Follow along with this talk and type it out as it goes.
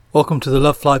Welcome to the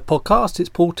Love Fly podcast. It's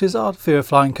Paul Tizard, Fear of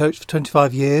Flying coach for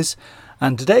 25 years,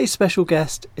 and today's special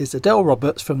guest is Adele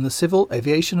Roberts from the Civil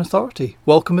Aviation Authority.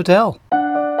 Welcome, Adele.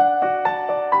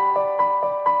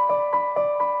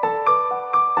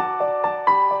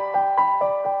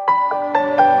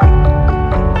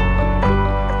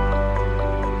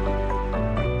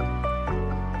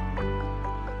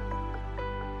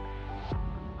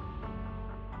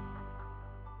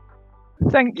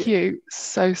 Thank you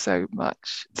so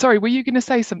much. Sorry, were you going to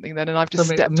say something then, and I've just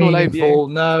Something stepped all over you?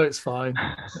 No, it's fine.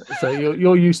 So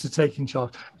you're used to taking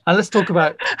charge. And let's talk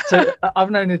about. So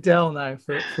I've known Adele now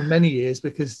for many years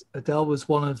because Adele was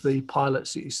one of the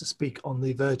pilots that used to speak on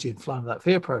the Virgin Flying Without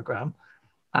Fear program,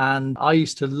 and I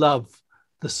used to love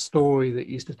the story that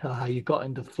you used to tell how you got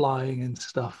into flying and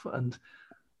stuff. And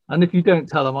if you don't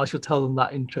tell them, I shall tell them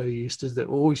that intro you used to that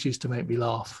always used to make me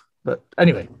laugh. But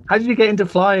anyway, how did you get into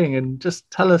flying? And just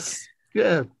tell us,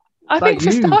 I think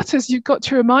for starters, you've got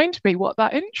to remind me what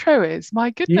that intro is.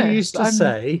 My goodness. You used to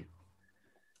say,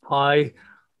 "Hi,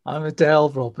 I'm Adele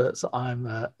Roberts. I'm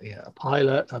a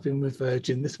pilot. I've been with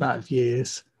Virgin this amount of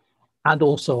years. And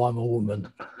also I'm a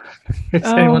woman." If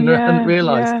anyone hadn't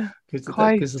realised.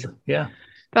 Yeah.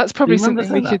 That's probably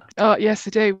something we could, yes,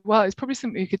 I do. Well, it's probably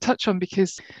something we could touch on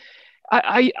because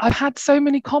I've had so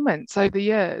many comments over the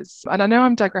years, and I know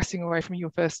I'm digressing away from your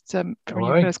first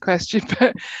question,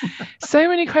 but so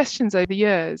many questions over the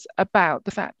years about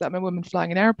the fact that I'm a woman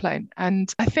flying an aeroplane.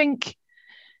 And I think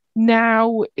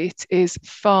now it is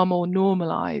far more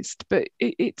normalised, but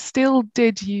it still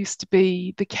did used to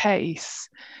be the case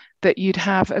that you'd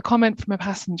have a comment from a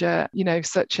passenger,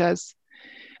 such as,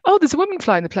 "Oh, there's a woman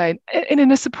flying the plane,"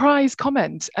 in a surprise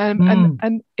comment.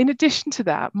 And in addition to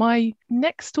that, my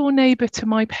next door neighbour to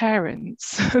my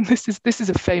parents, and this is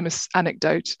a famous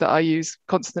anecdote that I use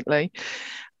constantly.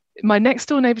 My next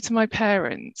door neighbour to my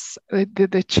parents,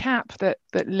 the chap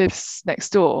that lives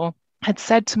next door, had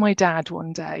said to my dad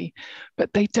one day,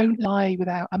 "But they don't lie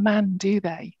without a man, do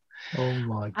they?" Oh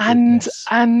my goodness.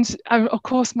 And of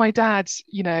course my dad,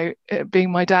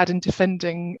 being my dad and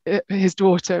defending his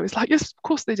daughter, was like, "Yes, of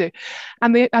course they do."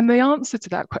 And the answer to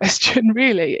that question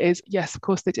really is yes, of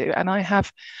course they do. And I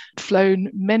have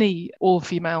flown many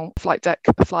all-female flight deck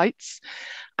flights,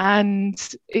 and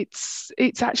it's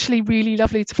actually really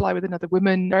lovely to fly with another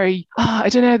woman. I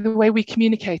don't know, the way we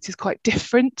communicate is quite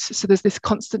different. So there's this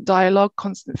constant dialogue,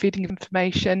 constant feeding of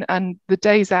information, and the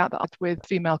days out that I've had with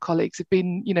female colleagues have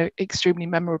been, extremely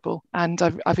memorable, and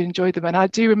I've enjoyed them. And I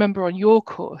do remember on your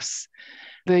course,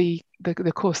 the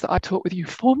course that I taught with you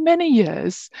for many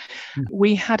years,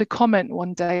 we had a comment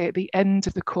one day at the end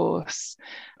of the course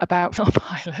about our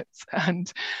pilots,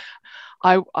 and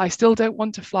I still don't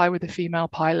want to fly with a female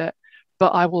pilot, but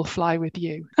I will fly with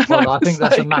you. Well, I think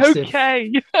that's a massive.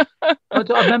 Okay.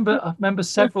 I remember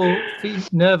several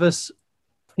nervous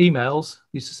females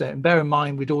used to say, and bear in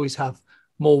mind, we'd always have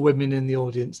more women in the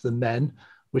audience than men,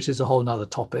 which is a whole nother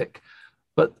topic.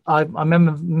 But I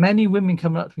remember many women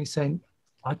coming up to me saying,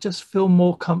 "I just feel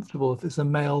more comfortable if it's a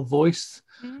male voice."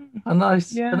 And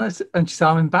she said,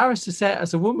 "I'm embarrassed to say it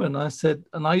as a woman." I said,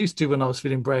 and I used to when I was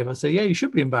feeling brave, I said, "Yeah, you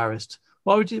should be embarrassed.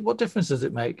 What difference does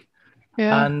it make?"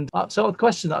 Yeah. And so the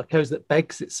question that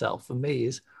begs itself for me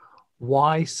is,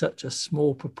 why such a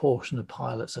small proportion of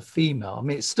pilots are female? I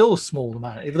mean, it's still a small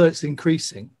amount, even though it's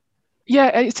increasing.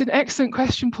 Yeah, it's an excellent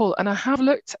question, Paul. And I have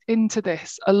looked into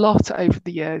this a lot over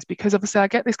the years because obviously I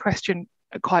get this question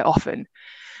quite often.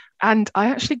 And I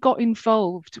actually got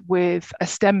involved with a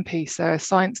STEM piece, so a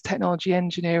science, technology,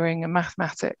 engineering and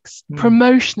mathematics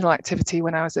promotional activity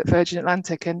when I was at Virgin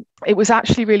Atlantic. And it was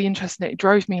actually really interesting. It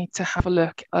drove me to have a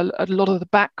look at a lot of the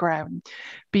background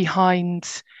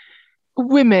behind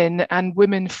women and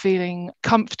women feeling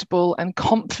comfortable and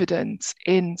confident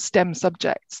in STEM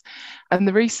subjects. And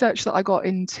the research that I got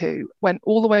into went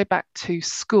all the way back to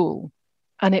school.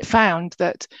 And it found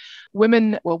that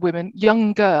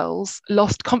young girls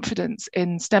lost confidence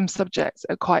in STEM subjects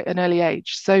at quite an early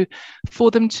age. So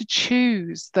for them to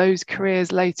choose those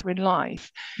careers later in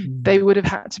life, they would have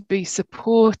had to be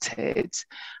supported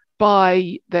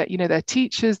by their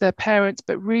teachers, their parents,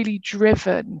 but really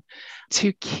driven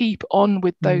to keep on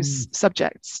with those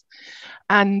subjects.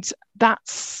 And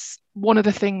that's one of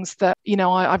the things that,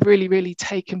 I've really, really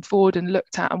taken forward and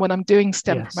looked at. And when I'm doing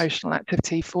STEM promotional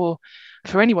activity for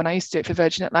anyone, I used to do it for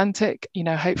Virgin Atlantic,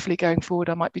 hopefully going forward,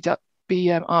 I might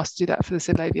be asked to do that for the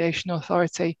Civil Aviation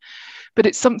Authority. But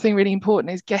it's something really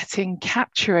important is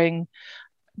capturing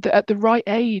at the right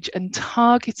age and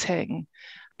targeting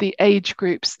the age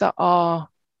groups that are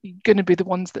going to be the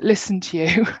ones that listen to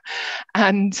you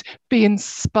and be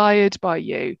inspired by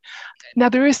you. Now,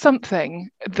 there is something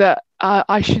that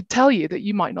I should tell you that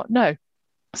you might not know.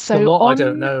 So a lot I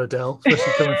don't know, Adele,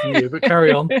 especially coming from you, but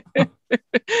carry on.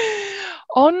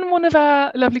 On one of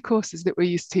our lovely courses that we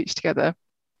used to teach together,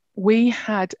 we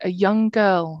had a young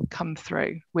girl come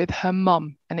through with her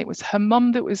mum, and it was her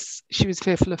mum she was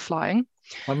fearful of flying.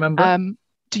 I remember.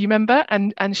 Do you remember?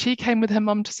 And she came with her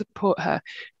mum to support her.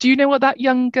 Do you know what that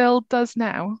young girl does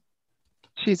now?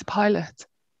 She's a pilot.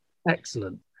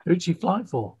 Excellent. Who'd she fly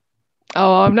for?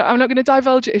 Oh, I'm not going to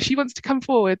divulge it. If she wants to come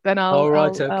forward, then I'll. All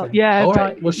right, okay. All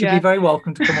right. Well, she'd be very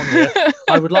welcome to come on here.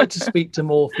 I would like to speak to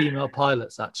more female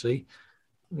pilots, actually.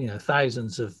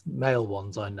 Thousands of male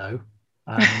ones I know.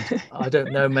 And I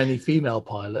don't know many female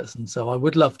pilots. And so I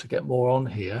would love to get more on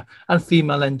here, and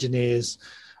female engineers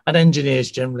and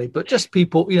engineers generally, but just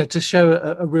people, to show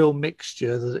a real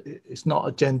mixture that it's not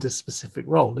a gender specific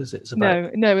role, is it? It's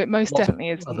about no, it most definitely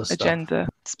isn't a gender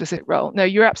specific role. No,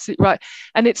 you're absolutely right.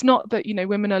 And it's not that,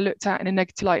 women are looked at in a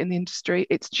negative light in the industry.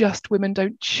 It's just women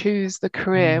don't choose the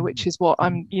career, which is what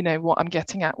I'm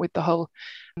getting at with the whole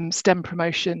STEM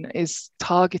promotion, is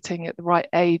targeting at the right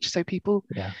age. So people,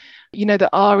 that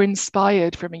are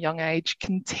inspired from a young age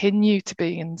continue to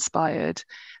be inspired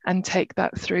and take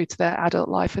that through to their adult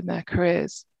life and their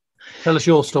careers. Tell us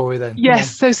your story then.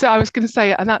 Yes, so I was going to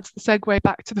say, and that's the segue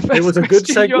back to the first. It was a good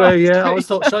segue, yeah. I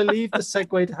thought, should I leave the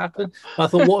segue to happen? I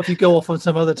thought, what if you go off on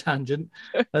some other tangent?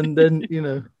 And then,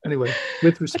 anyway,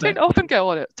 with respect. I don't often go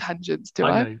on at tangents, do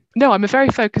I? No, I'm a very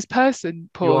focused person,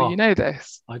 Paul. You know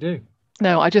this. I do.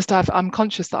 No, I'm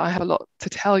conscious that I have a lot to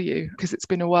tell you because it's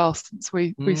been a while since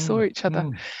we saw each other.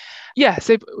 Yeah,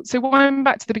 so I'm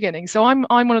back to the beginning. So I'm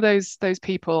one of those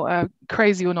people,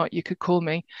 crazy or not, you could call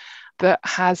me, that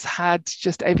has had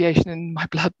just aviation in my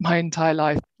blood my entire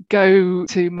life. Go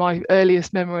to my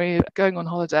earliest memory of going on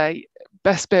holiday.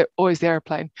 Best bit, always the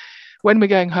airplane. When we're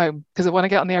going home, because I want to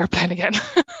get on the airplane again.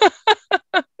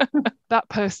 That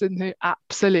person who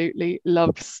absolutely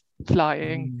loves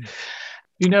flying.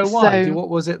 You know why? What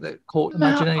was it that caught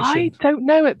imagination? I don't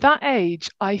know. At that age,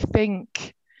 I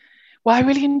think, I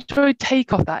really enjoyed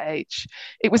takeoff that age.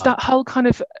 It was that whole kind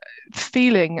of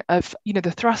feeling of, the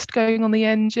thrust going on the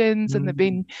engines and they're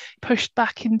being pushed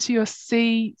back into your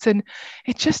seats. And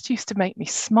it just used to make me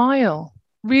smile.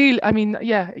 Really, I mean,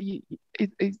 yeah, you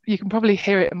can probably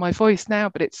hear it in my voice now,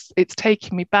 but it's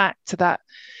taking me back to that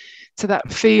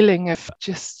feeling of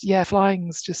just,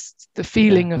 flying's just, the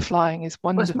feeling of flying is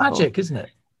wonderful. Well, it's magic, isn't it?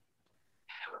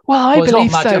 Well, I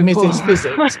believe so. I mean, it's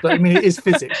physics, but it is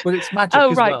physics, but it's magic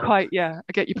as well. Quite, yeah.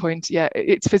 I get your point. Yeah,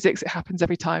 it's physics. It happens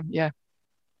every time. Yeah.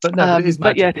 But no, it is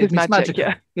magic. But yeah, it is magic.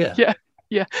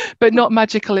 Yeah. But not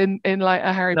magical in like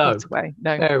a Harry Potter way.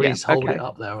 No. Fairies hold it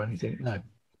up there or anything. No.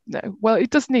 Well,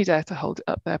 it does need air to hold it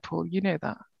up there, Paul. You know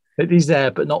that. It is air,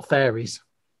 but not fairies.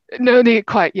 No,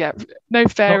 quite. Yeah. No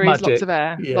fairies. Lots of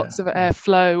air. Yeah. Lots of air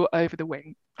flow over the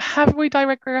wing. Have we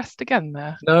digressed again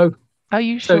there? No. Are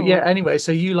you sure? So anyway,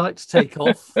 so you like to take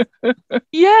off.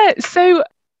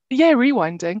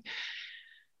 Rewinding.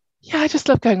 Yeah, I just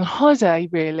love going on holiday,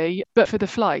 really, but for the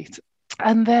flight.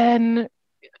 And then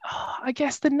I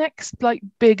guess the next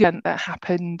big event that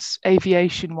happened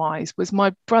aviation wise was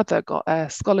my brother got a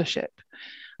scholarship,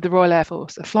 the Royal Air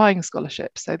Force, a flying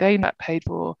scholarship. So they paid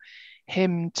for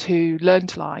him to learn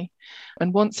to fly.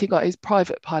 And once he got his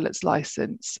private pilot's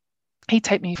license, he'd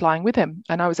take me flying with him.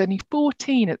 And I was only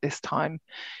 14 at this time.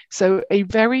 So a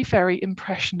very, very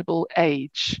impressionable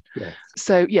age. Yes.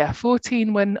 So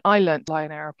 14 when I learned to fly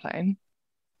an aeroplane.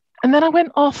 And then I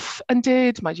went off and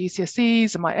did my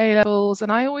GCSEs and my A-levels.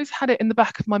 And I always had it in the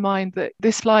back of my mind that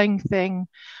this flying thing,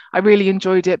 I really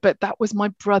enjoyed it. But that was my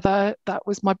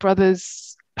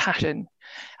brother's passion.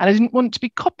 And I didn't want to be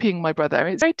copying my brother.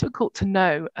 It's very difficult to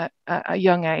know at a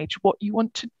young age what you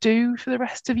want to do for the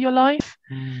rest of your life.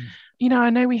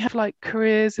 I know we have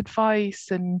careers advice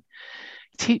and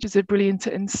teachers are brilliant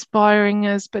at inspiring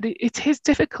us, but it is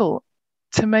difficult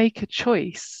to make a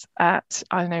choice at,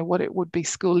 I don't know what it would be,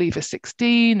 school leaver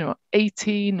 16 or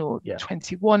 18 or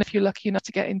 21 if you're lucky enough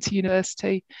to get into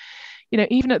university.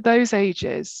 Even at those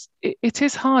ages, it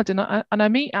is hard. And I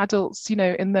meet adults, in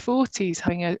their 40s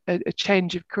having a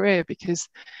change of career because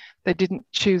they didn't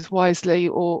choose wisely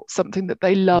or something that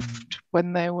they loved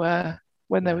when they were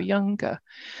younger.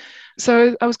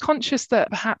 So I was conscious that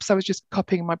perhaps I was just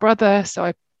copying my brother. So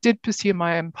I did pursue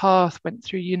my own path, went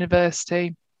through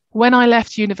university. When I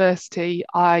left university,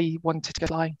 I wanted to go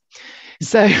flying.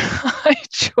 So I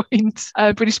joined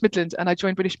British Midland, and I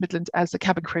joined British Midland as a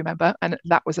cabin crew member. And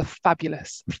that was a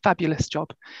fabulous, fabulous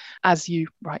job, as you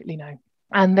rightly know.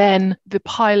 And then the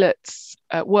pilots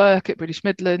at work at British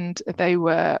Midland, they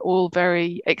were all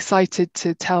very excited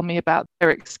to tell me about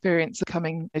their experience of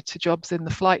coming to jobs in the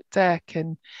flight deck.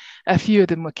 And a few of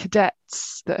them were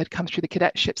cadets that had come through the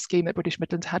cadetship scheme that British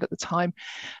Midland had at the time.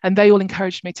 And they all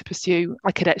encouraged me to pursue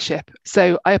a cadetship.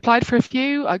 So I applied for a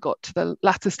few, I got to the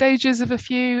latter stages of a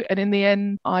few. And in the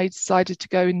end, I decided to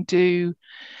go and do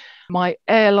my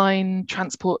airline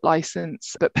transport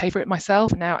license, but pay for it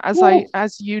myself. Now,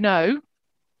 as you know,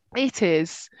 it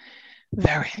is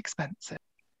very expensive.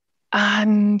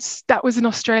 And that was in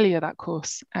Australia, that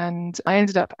course. And I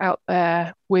ended up out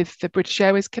there with the British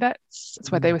Airways cadets.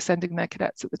 That's where they were sending their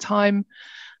cadets at the time.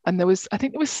 And I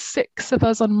think there was 6 of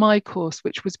us on my course,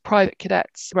 which was private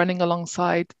cadets running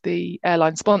alongside the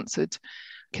airline sponsored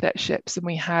cadetships. And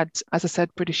we had, as I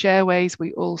said, British Airways.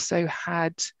 We also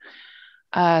had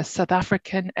South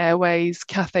African Airways,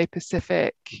 Cathay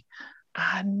Pacific,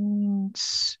 and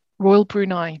Royal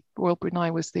Brunei. Royal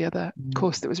Brunei was the other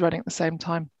course that was running at the same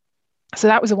time. So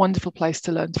that was a wonderful place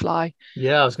to learn to fly.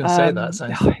 Yeah, I was going to say that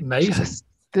sounds amazing.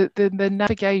 The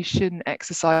navigation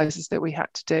exercises that we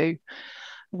had to do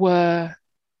were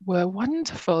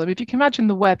wonderful. I mean, if you can imagine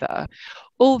the weather,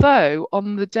 although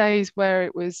on the days where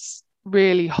it was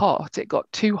really hot, it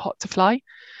got too hot to fly.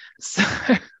 So,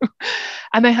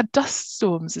 and they had dust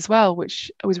storms as well,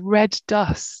 which was red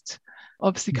dust,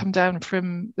 obviously come down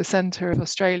from the centre of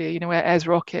Australia, where Ayers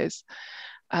Rock is.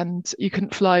 And you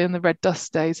couldn't fly on the red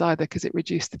dust days either because it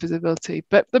reduced the visibility.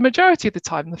 But the majority of the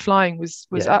time, the flying was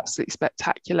absolutely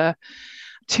spectacular,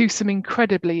 to some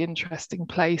incredibly interesting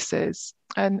places.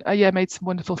 And made some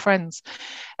wonderful friends.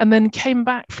 And then came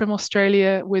back from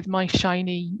Australia with my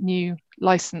shiny new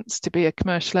license to be a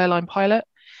commercial airline pilot.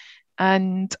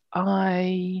 And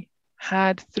I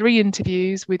had 3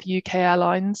 interviews with UK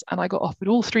Airlines, and I got offered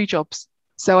all 3 jobs.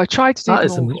 So I tried to do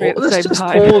them all 3 at the same time. Let's just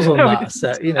pause on that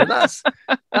set.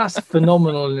 That's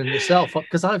phenomenal in itself.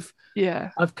 Because I've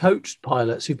coached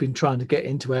pilots who've been trying to get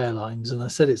into airlines, and I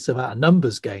said it's about a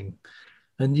numbers game.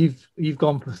 And you've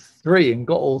gone for 3 and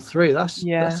got all 3.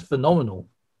 That's phenomenal.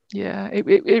 Yeah,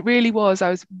 it really was.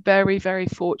 I was very, very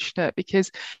fortunate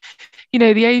because,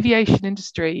 the aviation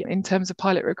industry in terms of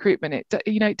pilot recruitment,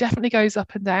 it definitely goes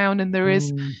up and down. And there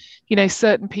is,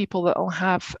 certain people that will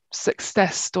have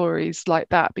success stories like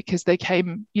that because they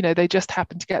came, they just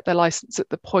happened to get their license at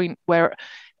the point where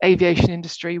aviation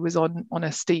industry was on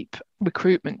a steep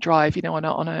recruitment drive,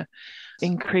 on a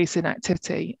increase in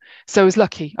activity. So I was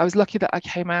lucky that I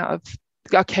came out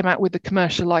with the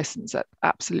commercial license at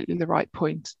absolutely the right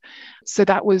point. So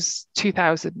that was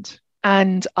 2000.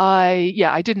 And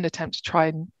I didn't attempt to try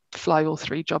and fly all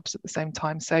 3 jobs at the same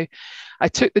time. So I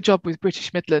took the job with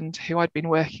British Midland, who I'd been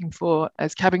working for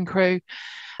as cabin crew.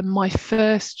 And my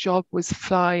first job was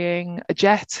flying a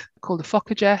jet called a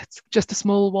Fokker jet, just a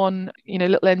small one,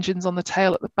 little engines on the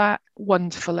tail at the back.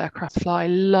 Wonderful aircraft fly,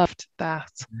 loved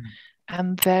that.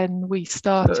 And then we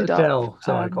started Adele,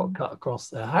 so I got cut across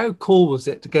there. How cool was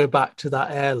it to go back to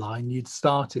that airline you'd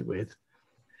started with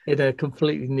in a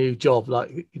completely new job?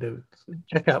 Like,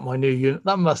 check out my new unit.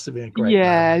 That must have been a great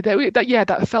moment.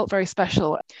 That felt very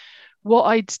special. What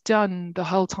I'd done the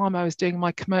whole time I was doing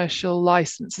my commercial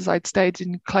license is I'd stayed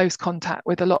in close contact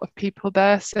with a lot of people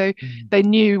there. So they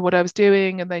knew what I was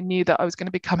doing, and they knew that I was going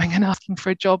to be coming and asking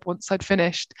for a job once I'd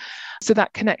finished. So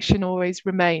that connection always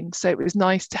remained. So it was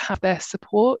nice to have their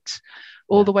support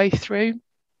all the way through.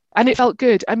 And it felt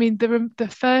good. I mean, the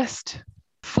first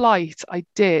flight I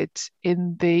did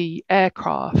in the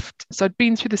aircraft, so I'd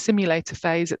been through the simulator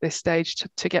phase at this stage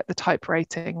to get the type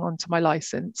rating onto my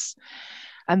license.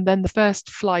 And then the first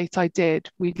flight I did,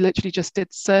 we literally just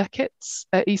did circuits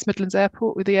at East Midlands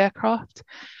Airport with the aircraft.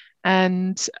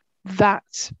 And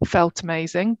that felt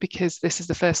amazing because this is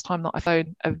the first time that I've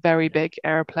flown a very big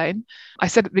aeroplane. I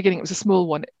said at the beginning it was a small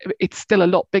one. It's still a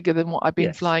lot bigger than what I've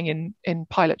been flying in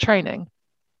pilot training.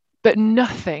 But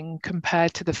nothing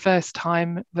compared to the first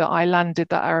time that I landed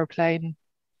that aeroplane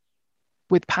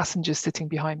with passengers sitting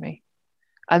behind me.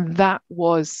 And that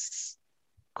was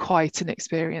quite an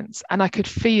experience. And I could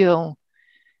feel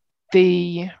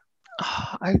I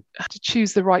had to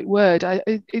choose the right word.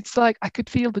 It's like I could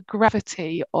feel the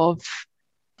gravity of,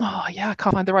 I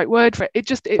can't find the right word for it.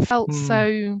 It felt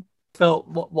so. Felt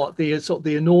what the sort of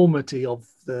the enormity of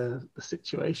the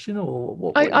situation, or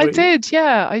what? I did.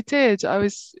 I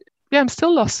was. I'm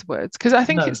still lost for words because I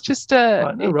think it's just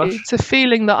it's a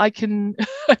feeling that I can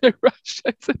no rush.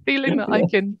 It's a feeling that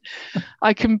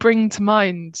I can bring to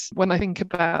mind when I think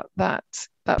about that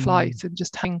flight and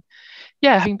just having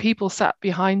yeah, having people sat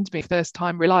behind me first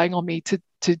time, relying on me to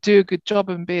do a good job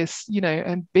and be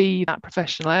and be that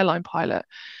professional airline pilot.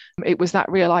 It was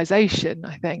that realization,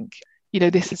 I think,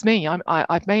 this is me.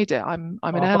 I've made it. I'm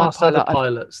an I've airline asked other pilot.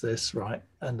 pilots this, right?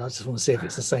 And I just want to see if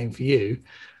it's the same for you.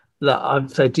 That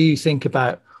I've said, do you think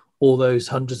about all those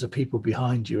hundreds of people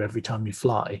behind you every time you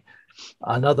fly?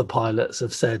 And other pilots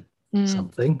have said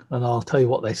something, and I'll tell you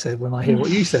what they said when I hear what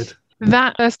you said.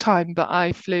 That first time that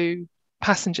I flew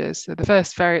passengers, so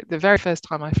the very first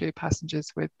time I flew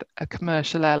passengers with a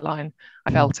commercial airline,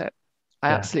 I felt it. I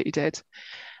absolutely did.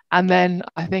 And then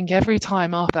I think every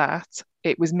time after that,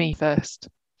 it was me first,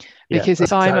 because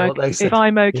if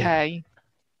I'm okay,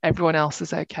 everyone else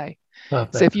is okay.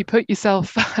 Perfect. So if you put yourself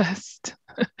first,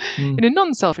 in a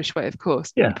non-selfish way, of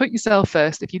course, you put yourself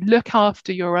first. If you look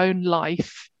after your own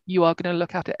life, you are going to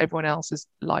look after everyone else's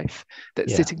life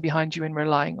that's sitting behind you and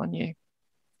relying on you.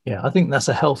 Yeah, I think that's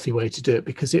a healthy way to do it,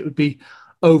 because it would be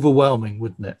overwhelming,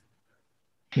 wouldn't it?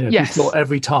 If you thought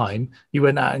every time you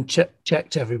went out and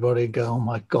checked everybody and go, oh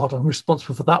my God, I'm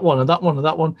responsible for that one and that one and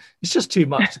that one. It's just too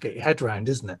much to get your head around,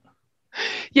 isn't it?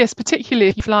 Yes, particularly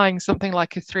if you're flying something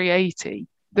like a 380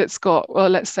 that's got, well,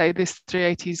 let's say this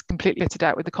 380 is completely fitted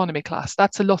out with economy class.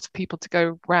 That's a lot of people to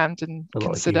go around and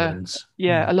consider.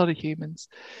 A lot of humans.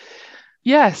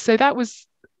 Yeah, so that was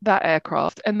that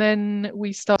aircraft. And then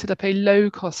we started up a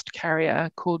low-cost carrier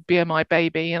called BMI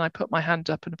Baby, and I put my hand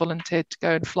up and volunteered to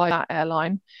go and fly that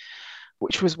airline,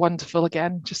 which was wonderful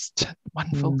again, just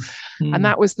wonderful. And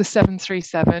that was the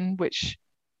 737, which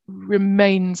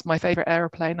remains my favorite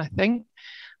aeroplane, I think.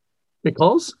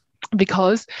 Because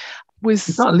you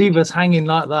can't leave us hanging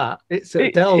like that. It's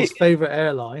Adele's favorite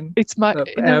airline. It's my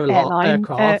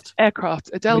aircraft.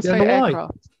 Adele's favorite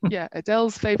aircraft. Yeah,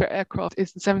 Adele's favorite aircraft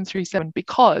is the 737,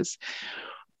 because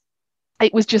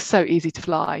it was just so easy to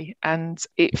fly, and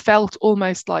it felt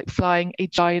almost like flying a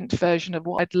giant version of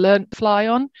what I'd learned to fly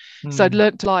on. So I'd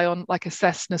learned to fly on like a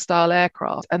Cessna style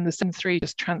aircraft, and the 737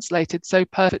 just translated so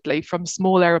perfectly from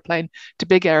small aeroplane to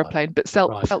big aeroplane, but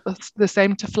felt the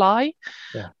same to fly.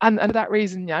 Yeah. And for that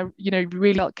reason,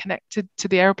 really felt connected to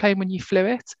the aeroplane when you flew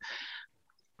it.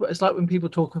 But it's like when people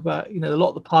talk about, a lot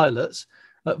of the pilots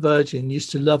at Virgin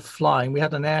used to love flying. We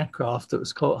had an aircraft that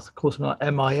was called, of course,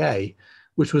 MIA,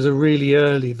 which was a really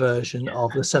early version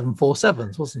of the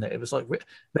 747s, wasn't it? It was like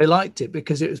they liked it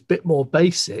because it was a bit more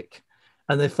basic,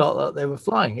 and they felt that they were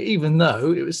flying it, even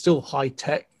though it was still high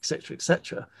tech, etc.,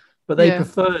 etc. But they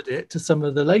preferred it to some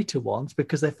of the later ones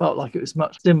because they felt like it was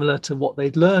much similar to what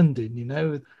they'd learned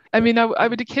in. I mean, I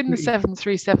would akin the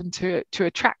 737 to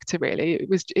a tractor. Really,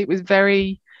 it was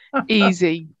very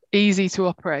easy to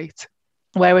operate.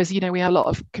 Whereas, we have a lot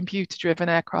of computer-driven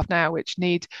aircraft now, which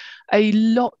need a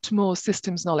lot more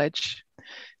systems knowledge.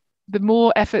 The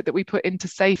more effort that we put into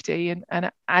safety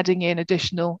and adding in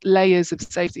additional layers of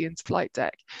safety into flight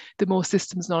deck, the more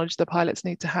systems knowledge the pilots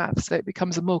need to have. So it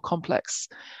becomes a more complex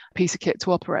piece of kit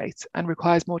to operate and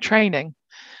requires more training.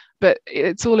 But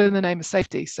it's all in the name of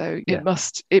safety. So it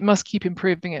must keep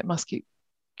improving. It must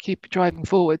keep driving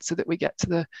forward so that we get to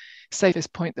the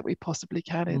safest point that we possibly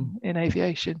can in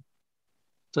aviation.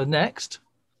 So next,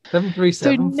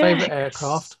 737, favorite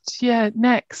aircraft. Yeah,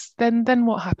 next. Then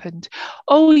what happened?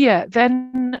 Oh yeah,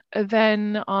 then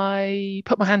I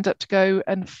put my hand up to go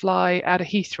and fly out of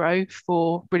Heathrow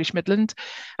for British Midland,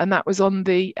 and that was on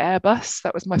the Airbus.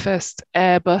 That was my first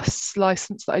Airbus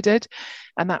license that I did,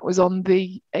 and that was on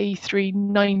the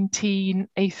A319,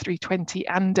 A320,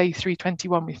 and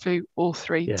A321. We flew all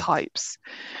three types.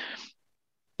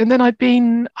 And then I'd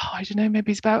been, I don't know,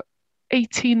 maybe it's about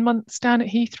 18 months down at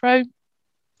Heathrow.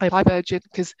 I applied Virgin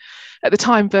because at the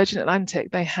time, Virgin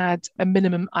Atlantic, they had a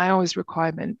minimum hours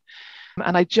requirement,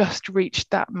 and I just reached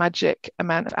that magic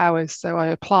amount of hours. So I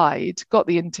applied, got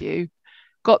the interview,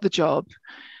 got the job.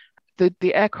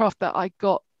 The aircraft that I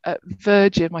got at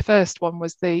Virgin, my first one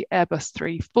was the Airbus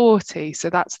 340. So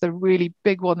that's the really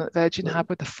big one that Virgin had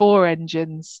with the 4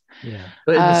 engines. Yeah,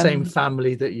 but in the same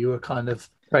family that you were kind of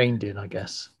trained in, I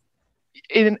guess.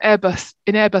 In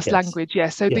Airbus language, yeah.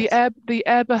 So the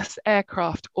Airbus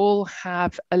aircraft all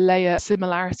have a layer of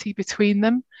similarity between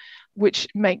them, which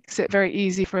makes it very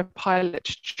easy for a pilot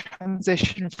to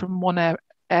transition from one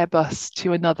Airbus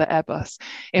to another Airbus.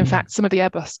 In fact, some of the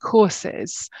Airbus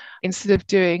courses, instead of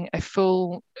doing a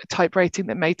full type rating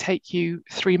that may take you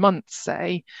 3 months,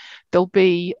 say, there'll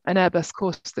be an Airbus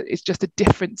course that is just a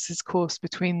differences course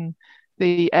between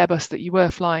the Airbus that you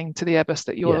were flying to the Airbus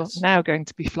that you're now going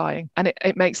to be flying. And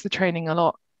it makes the training a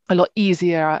lot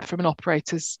easier from an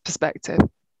operator's perspective.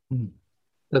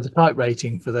 So the type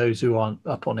rating, for those who aren't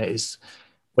up on it, is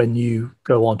when you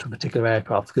go on to a particular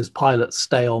aircraft, because pilots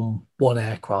stay on one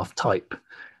aircraft type.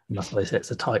 And that's why they say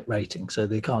it's a type rating. So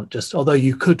they can't just, although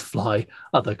you could fly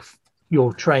other,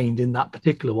 you're trained in that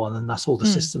particular one, and that's all the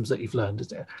systems that you've learned,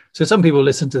 isn't it? So some people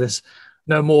listen to this,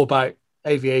 know more about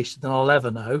aviation than I'll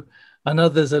ever know. And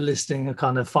others are listening and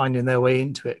kind of finding their way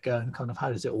into it, going kind of,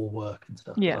 how does it all work and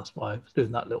stuff. Yeah. That's why I was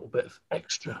doing that little bit of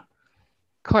extra.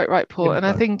 Quite right, Paul. And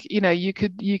I think, you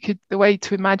could, the way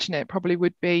to imagine it probably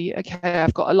would be, okay,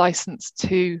 I've got a license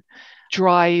to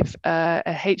drive a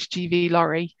HGV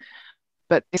lorry,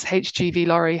 but this HGV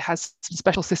lorry has some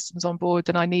special systems on board,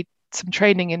 and I need some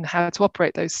training in how to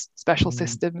operate those special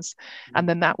systems. And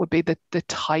then that would be the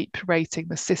type rating,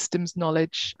 the systems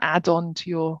knowledge add on to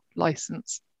your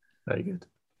license. Very good.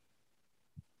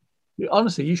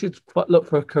 Honestly, you should look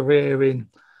for a career in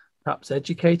perhaps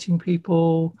educating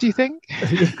people. Do you think?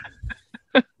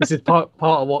 This is part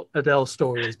of what Adele's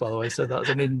story is, by the way. So that's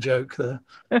an in-joke there.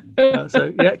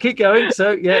 So yeah, keep going.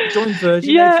 So yeah, joined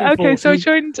Virgin. Yeah, okay. So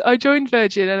I joined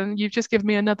Virgin, and you've just given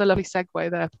me another lovely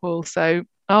segue there, Paul. So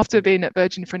after being at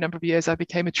Virgin for a number of years, I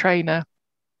became a trainer,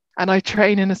 and I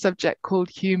train in a subject called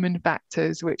human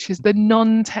factors, which is the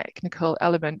non-technical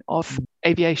element of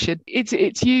aviation.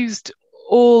 It's used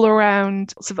all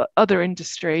around sort of other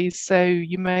industries. So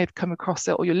you may have come across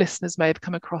it, or your listeners may have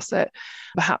come across it,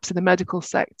 perhaps in the medical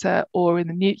sector or in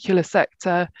the nuclear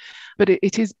sector. But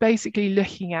it is basically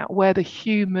looking at where the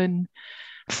human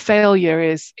failure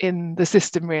is in the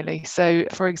system, really. So,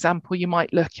 for example, you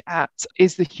might look at,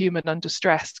 is the human under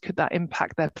stress? Could that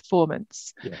impact their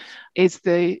performance? Yes.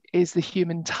 Is the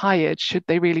human tired? Should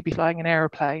they really be flying an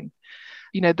aeroplane?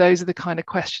 Those are the kind of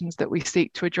questions that we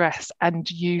seek to address and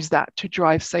use that to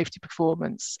drive safety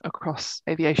performance across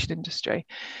aviation industry.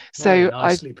 So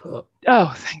nicely put.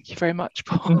 Oh, thank you very much,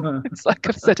 Paul. It's like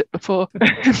I've said it before,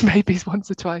 maybe once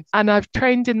or twice. And I've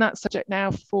trained in that subject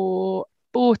now for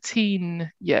 14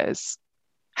 years.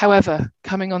 However,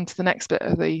 coming on to the next bit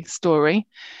of the story,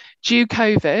 due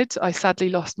COVID, I sadly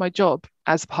lost my job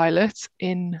as a pilot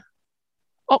in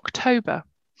October.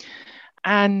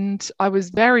 And I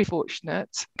was very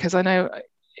fortunate, because I know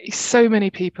so many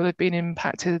people have been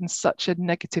impacted in such a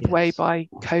negative way by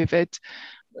COVID,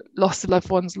 loss of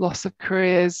loved ones, loss of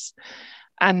careers,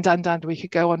 and we could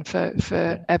go on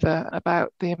forever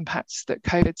about the impacts that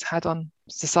COVID's had on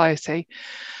society.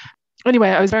 Anyway,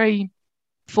 I was very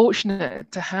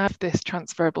fortunate to have this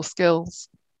transferable skills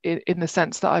in the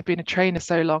sense that I've been a trainer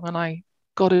so long, and I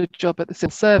got a job at the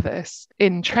civil service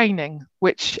in training,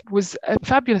 which was a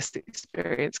fabulous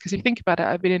experience, because if you think about it,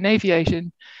 I've been in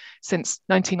aviation since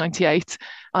 1998,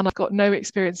 and I've got no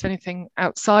experience of anything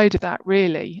outside of that,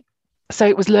 really. So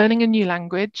it was learning a new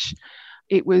language,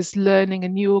 it was learning a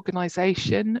new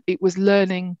organisation, it was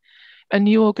learning a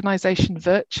new organisation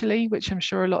virtually, which I'm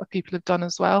sure a lot of people have done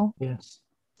as well. Yes.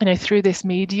 Through this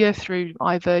media, through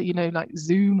either, like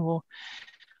Zoom or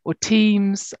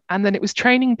Teams, and then it was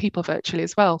training people virtually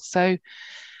as well. So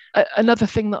another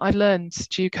thing that I learned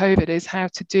due COVID is how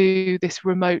to do this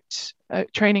remote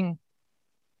training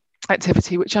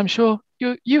activity, which I'm sure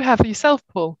you have yourself,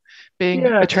 Paul, being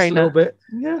a trainer. Just a little bit.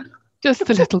 Yeah. Just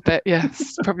a little bit,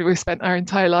 yes. Probably we've spent our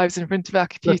entire lives in front of our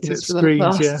computers for the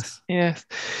last. Yes.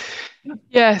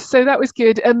 Yeah, so that was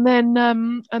good. And then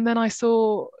I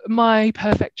saw my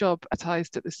perfect job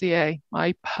advertised at the CA,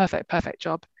 my perfect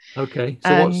job. Okay.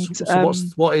 So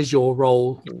what is your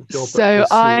role? So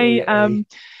I am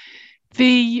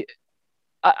and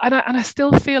I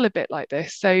still feel a bit like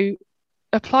this. So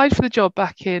applied for the job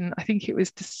back in, I think it was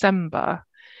December.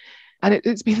 And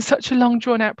it's been such a long,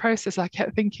 drawn-out process. I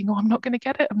kept thinking, I'm not going to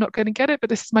get it.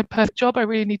 But this is my perfect job. I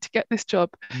really need to get this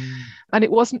job. And it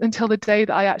wasn't until the day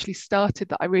that I actually started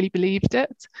that I really believed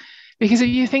it. Because if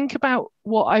you think about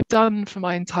what I've done for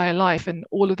my entire life, and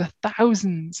all of the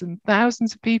thousands and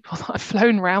thousands of people that I've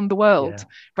flown around the world,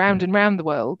 round and round the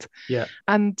world. Yeah.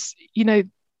 And,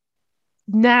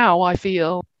 now I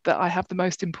feel that I have the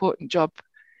most important job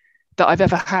that I've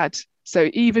ever had. So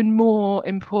even more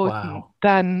important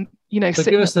than, so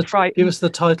give us the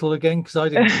title again, because I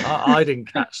didn't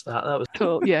catch that. That was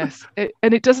cool. Yes,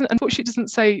 it doesn't, unfortunately, it doesn't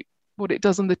say what it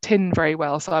does on the tin very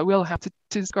well, so I will have to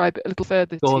describe it a little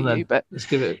further to you. But let's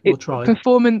give it. We'll try.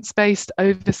 Performance-based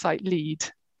oversight lead.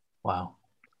 Wow.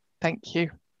 Thank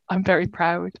you. I'm very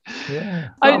proud. Yeah.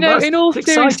 I know. In all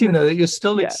seriousness, exciting though that you're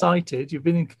still excited. You've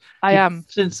been. I am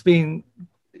since being,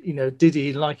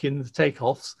 Diddy liking the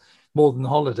takeoffs more than the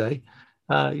holiday.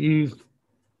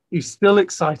 You're still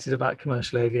excited about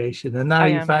commercial aviation, and now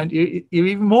you found you're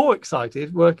even more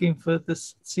excited working for the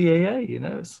CAA.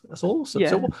 That's awesome. Yeah.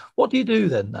 So what do you do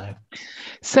then now?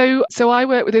 So I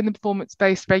work within the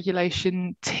performance-based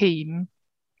regulation team,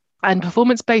 And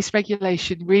performance-based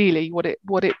regulation, really, what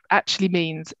it actually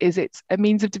means is it's a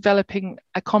means of developing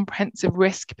a comprehensive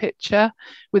risk picture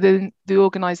within the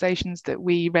organisations that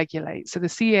we regulate. So the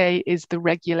CAA is the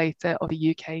regulator of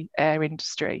the UK air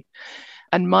industry.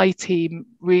 And my team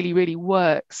really, really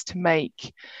works to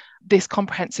make this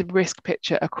comprehensive risk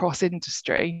picture across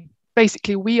industry.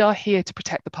 Basically, we are here to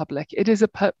protect the public. It is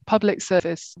a public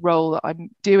service role that I'm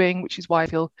doing, which is why I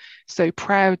feel so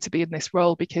proud to be in this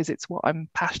role, because it's what I'm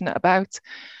passionate about.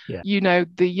 Yeah. You know,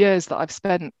 the years that I've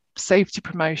spent safety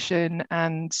promotion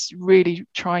and really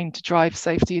trying to drive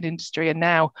safety in industry, and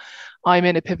now I'm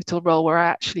in a pivotal role where I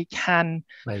actually can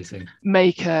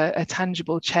make a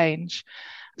tangible change.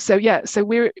 So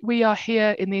we are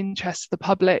here in the interest of the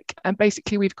public, and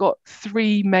basically we've got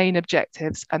three main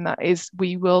objectives, and that is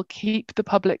we will keep the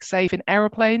public safe in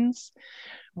aeroplanes,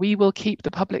 we will keep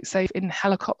the public safe in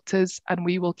helicopters, and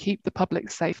we will keep the public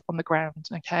safe on the ground.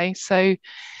 Okay, so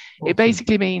it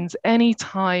basically means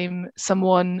anytime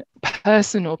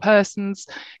person or persons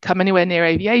come anywhere near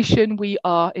aviation, we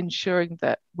are ensuring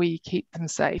that we keep them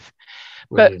safe.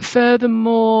 Brilliant. But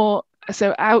furthermore,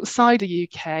 so outside the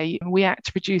UK, we act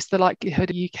to reduce the likelihood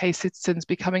of UK citizens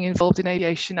becoming involved in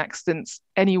aviation accidents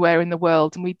anywhere in the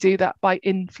world. And we do that by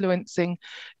influencing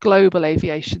global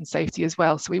aviation safety as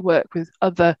well. So we work with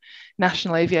other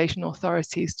national aviation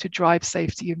authorities to drive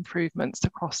safety improvements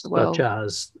across the world. Such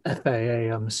as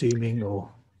FAA, I'm assuming, or?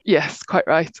 Yes, quite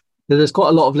right. There's quite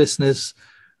a lot of listeners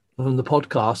from the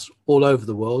podcast all over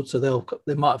the world. So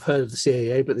they might have heard of the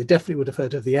CAA, but they definitely would have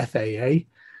heard of the FAA.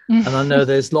 And I know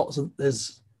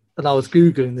and I was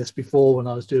Googling this before when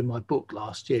I was doing my book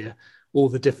last year, all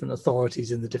the different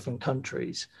authorities in the different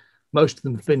countries. Most of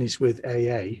them finish with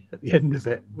AA at the end of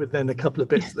it, with then a couple of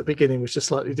bits at the beginning, which are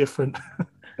slightly different.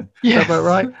 Yes. Is that about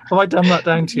right? Have I done that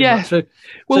down too much?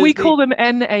 We call them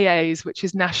NAAs, which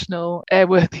is National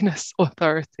Airworthiness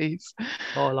Authorities.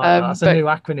 Oh, I like that. That's a new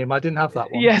acronym. I didn't have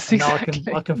that one. Yes, exactly.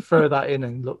 Now I can throw that in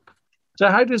and look. So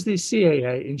how does the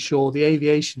CAA ensure the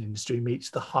aviation industry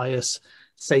meets the highest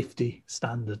safety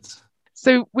standards?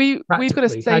 So we've got a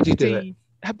safety... How do you do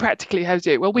it? Practically, how to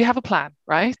do it? Well, we have a plan,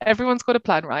 right? Everyone's got a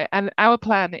plan, right? And our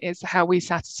plan is how we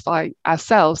satisfy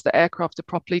ourselves that aircraft are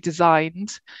properly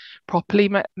designed,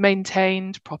 properly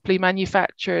maintained, properly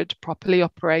manufactured, properly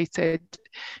operated.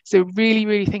 So really,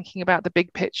 really thinking about the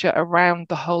big picture around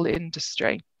the whole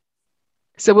industry.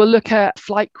 So we'll look at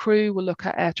flight crew, we'll look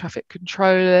at air traffic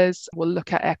controllers, we'll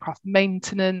look at aircraft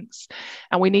maintenance,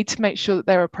 and we need to make sure that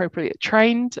they're appropriately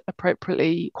trained,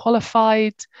 appropriately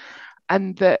qualified,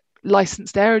 and that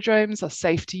licensed aerodromes are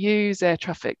safe to use, air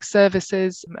traffic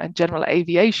services and general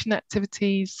aviation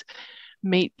activities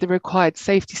meet the required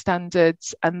safety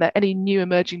standards, and that any new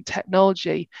emerging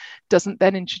technology doesn't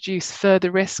then introduce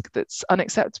further risk that's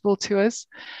unacceptable to us.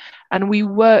 And we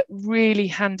work really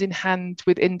hand in hand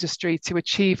with industry to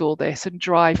achieve all this and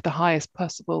drive the highest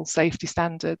possible safety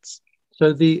standards.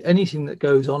 So anything that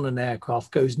goes on an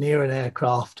aircraft, goes near an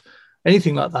aircraft,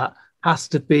 anything like that has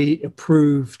to be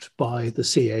approved by the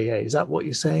CAA. Is that what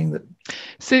you're saying?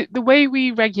 So the way we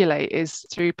regulate is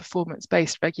through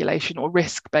performance-based regulation, or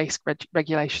risk-based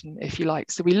regulation, if you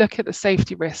like. So we look at the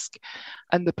safety risk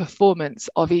and the performance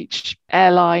of each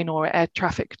airline or air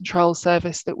traffic control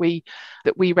service that we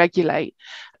regulate.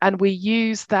 And we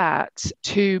use that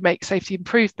to make safety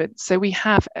improvements. So we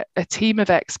have a team of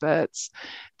experts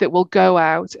that will go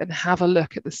out and have a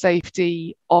look at the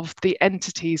safety of the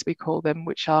entities, we call them,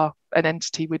 which are, an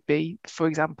entity would be, for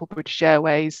example, British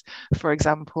Airways, for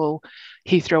example,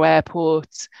 Heathrow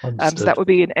Airport. So that would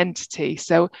be an entity.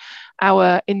 So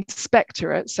our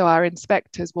inspectorate, our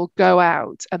inspectors will go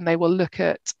out and they will look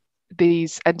at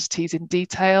these entities in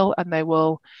detail, and they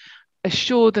will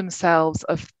assure themselves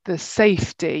of the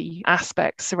safety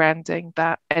aspects surrounding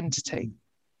that entity.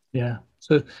 Yeah.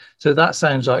 So that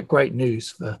sounds like great news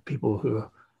for people who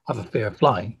have a fear of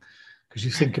flying, because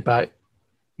you think about,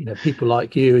 people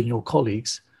like you and your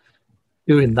colleagues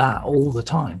doing that all the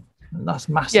time. And that's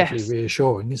massively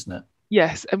reassuring, isn't it?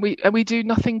 Yes, and we do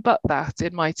nothing but that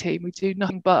in my team. We do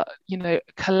nothing but,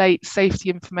 collate safety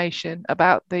information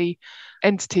about the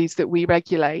entities that we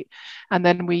regulate, and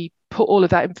then we put all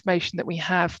of that information that we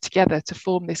have together to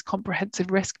form this comprehensive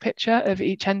risk picture of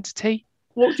each entity.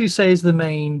 What would you say is the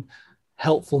main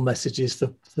helpful messages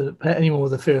for anyone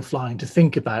with a fear of flying to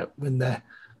think about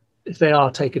if they are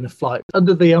taking a flight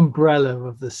under the umbrella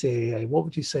of the CAA? What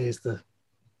would you say is the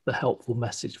helpful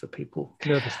message for people,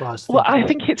 nervous flyers? Well, I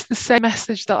think it's the same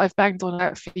message that I've banged on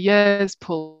out for years,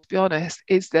 Paul, to be honest,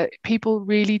 is that people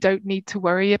really don't need to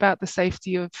worry about the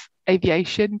safety of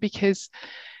aviation, because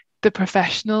the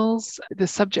professionals, the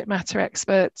subject matter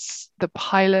experts, the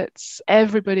pilots,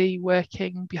 everybody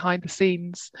working behind the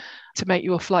scenes to make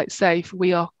your flight safe,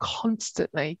 we are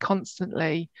constantly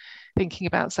thinking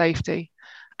about safety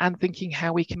and thinking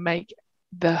how we can make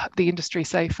the industry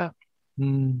safer.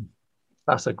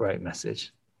 That's a great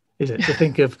message, isn't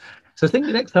it? So think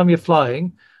next time you're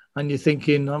flying and you're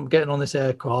thinking, I'm getting on this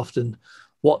aircraft and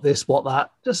what this, what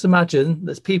that. Just imagine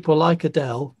there's people like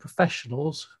Adele,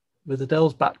 professionals with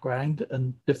Adele's background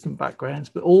and different backgrounds,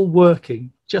 but all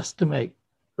working just to make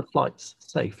the flights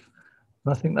safe.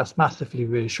 And I think that's massively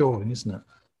reassuring, isn't it?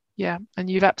 Yeah, and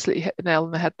you've absolutely hit the nail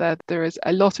on the head there. There is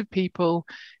a lot of people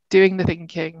doing the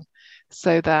thinking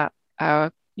so that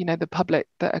our, the public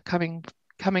that are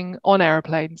coming on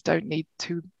aeroplanes don't need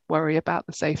to worry about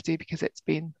the safety because it's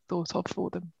been thought of for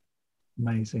them.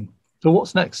 Amazing. So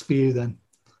what's next for you then?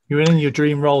 You're in your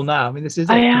dream role now. I mean, this is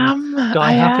it. I am.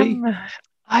 Die happy.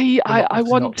 I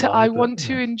want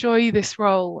to enjoy this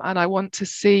role, and I want to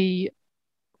see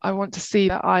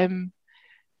that I'm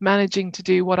managing to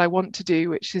do what I want to do,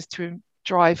 which is to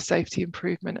drive safety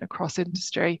improvement across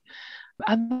industry.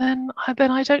 And then I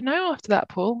don't know after that,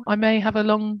 Paul. I may have a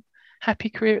long, happy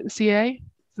career at the CAA.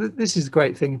 This is a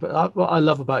great thing, but what I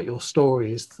love about your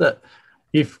story is that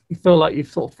you feel like you've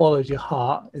sort of followed your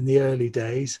heart in the early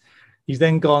days. You've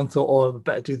then gone thought, oh, I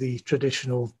better do the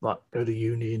traditional, like go to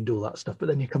uni and do all that stuff. But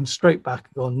then you come straight back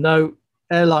and go, no,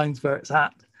 airlines where it's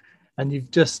at. And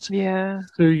you've just, through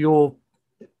your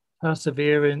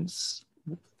perseverance,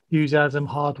 enthusiasm,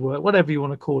 hard work, whatever you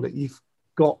want to call it, you've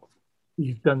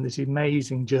done this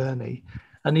amazing journey.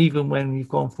 And even when you've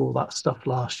gone through all that stuff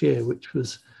last year, which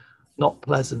was not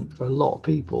pleasant for a lot of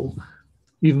people,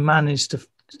 you've managed to,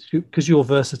 because your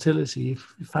versatility,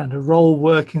 you've found a role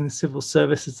working in the civil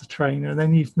service as a trainer, and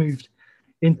then you've moved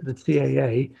into the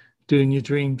CAA doing your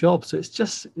dream job. So it's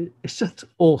just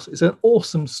awesome. It's an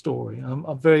awesome story.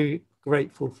 I'm very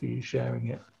grateful for you sharing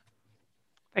it.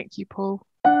 Thank you, Paul.